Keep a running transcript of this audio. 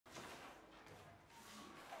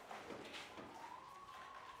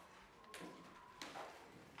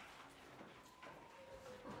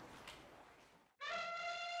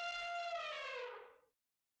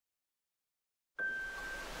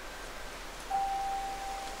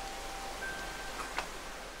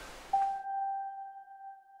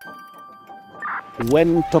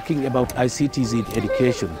When talking about ICTs in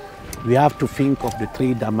education, we have to think of the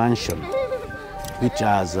three dimensions, which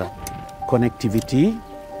are connectivity,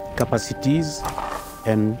 capacities,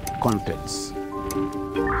 and contents.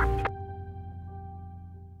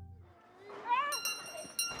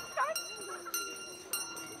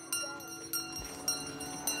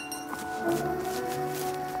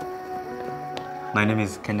 My name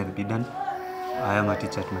is Kenneth Bidan. I am a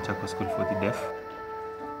teacher at Machako School for the Deaf.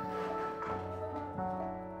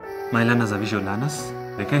 My learners are visual learners.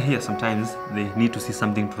 They can hear sometimes, they need to see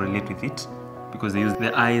something to relate with it because they use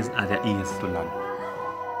their eyes and their ears to learn.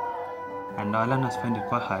 And our learners find it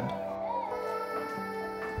quite hard.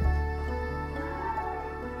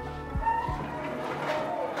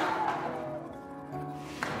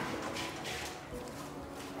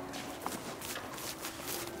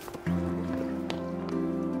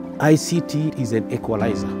 ICT is an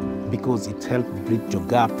equalizer because it helps bridge the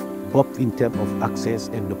gap both in terms of access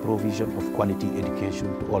and the provision of quality education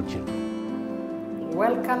to all children.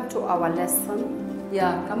 Welcome to our lesson.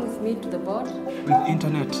 Yeah, come with me to the board. With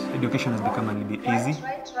internet, education has become a little bit easy.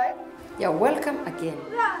 Yeah, welcome again.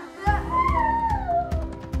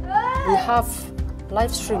 We have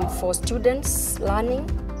live stream for students learning.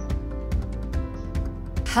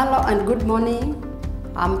 Hello and good morning.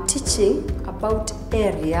 I'm teaching about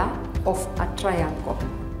area of a triangle.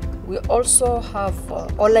 We also have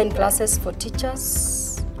online classes for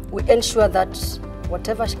teachers. We ensure that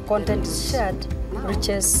whatever content is shared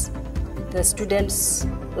reaches the students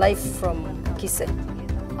live from Kise.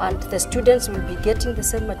 And the students will be getting the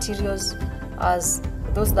same materials as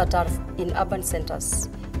those that are in urban centers,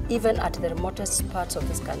 even at the remotest parts of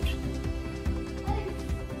this country.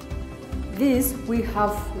 This we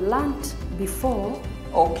have learned before.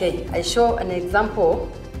 Okay, I show an example.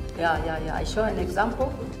 I show an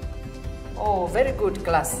example. Oh, very good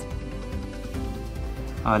class.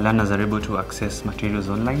 Our learners are able to access materials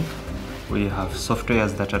online. We have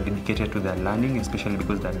softwares that are dedicated to their learning, especially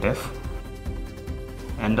because they're deaf.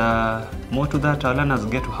 And more to that, our learners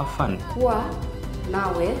get to have fun. Kuwa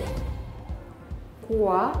nawe.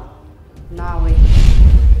 Kuwa nawe.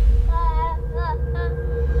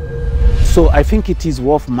 So I think it is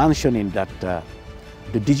worth mentioning that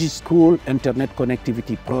the DigiSchool Internet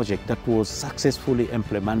Connectivity Project that was successfully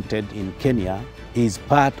implemented in Kenya is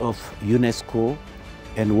part of UNESCO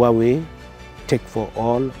and Huawei Tech for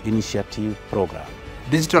All initiative program.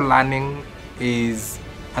 Digital learning is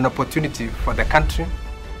an opportunity for the country.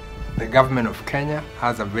 The government of Kenya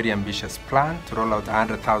has a very ambitious plan to roll out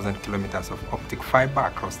 100,000 kilometers of optic fiber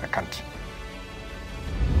across the country.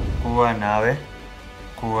 Kuwa nawe,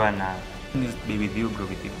 kuwa nawe. Be with you, grow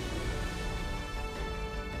with you.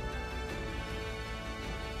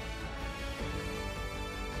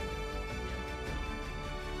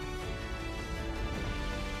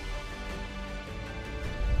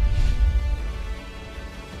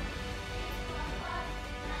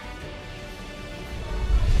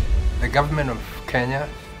 The government of Kenya,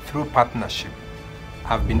 through partnership,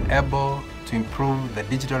 have been able to improve the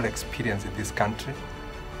digital experience in this country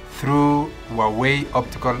through Huawei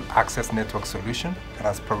Optical Access Network solution that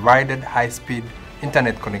has provided high-speed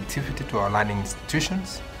internet connectivity to our learning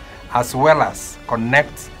institutions, as well as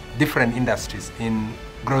connect different industries in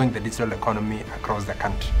growing the digital economy across the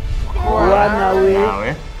country. Kuwa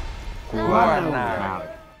nawe. Kuwa nawe.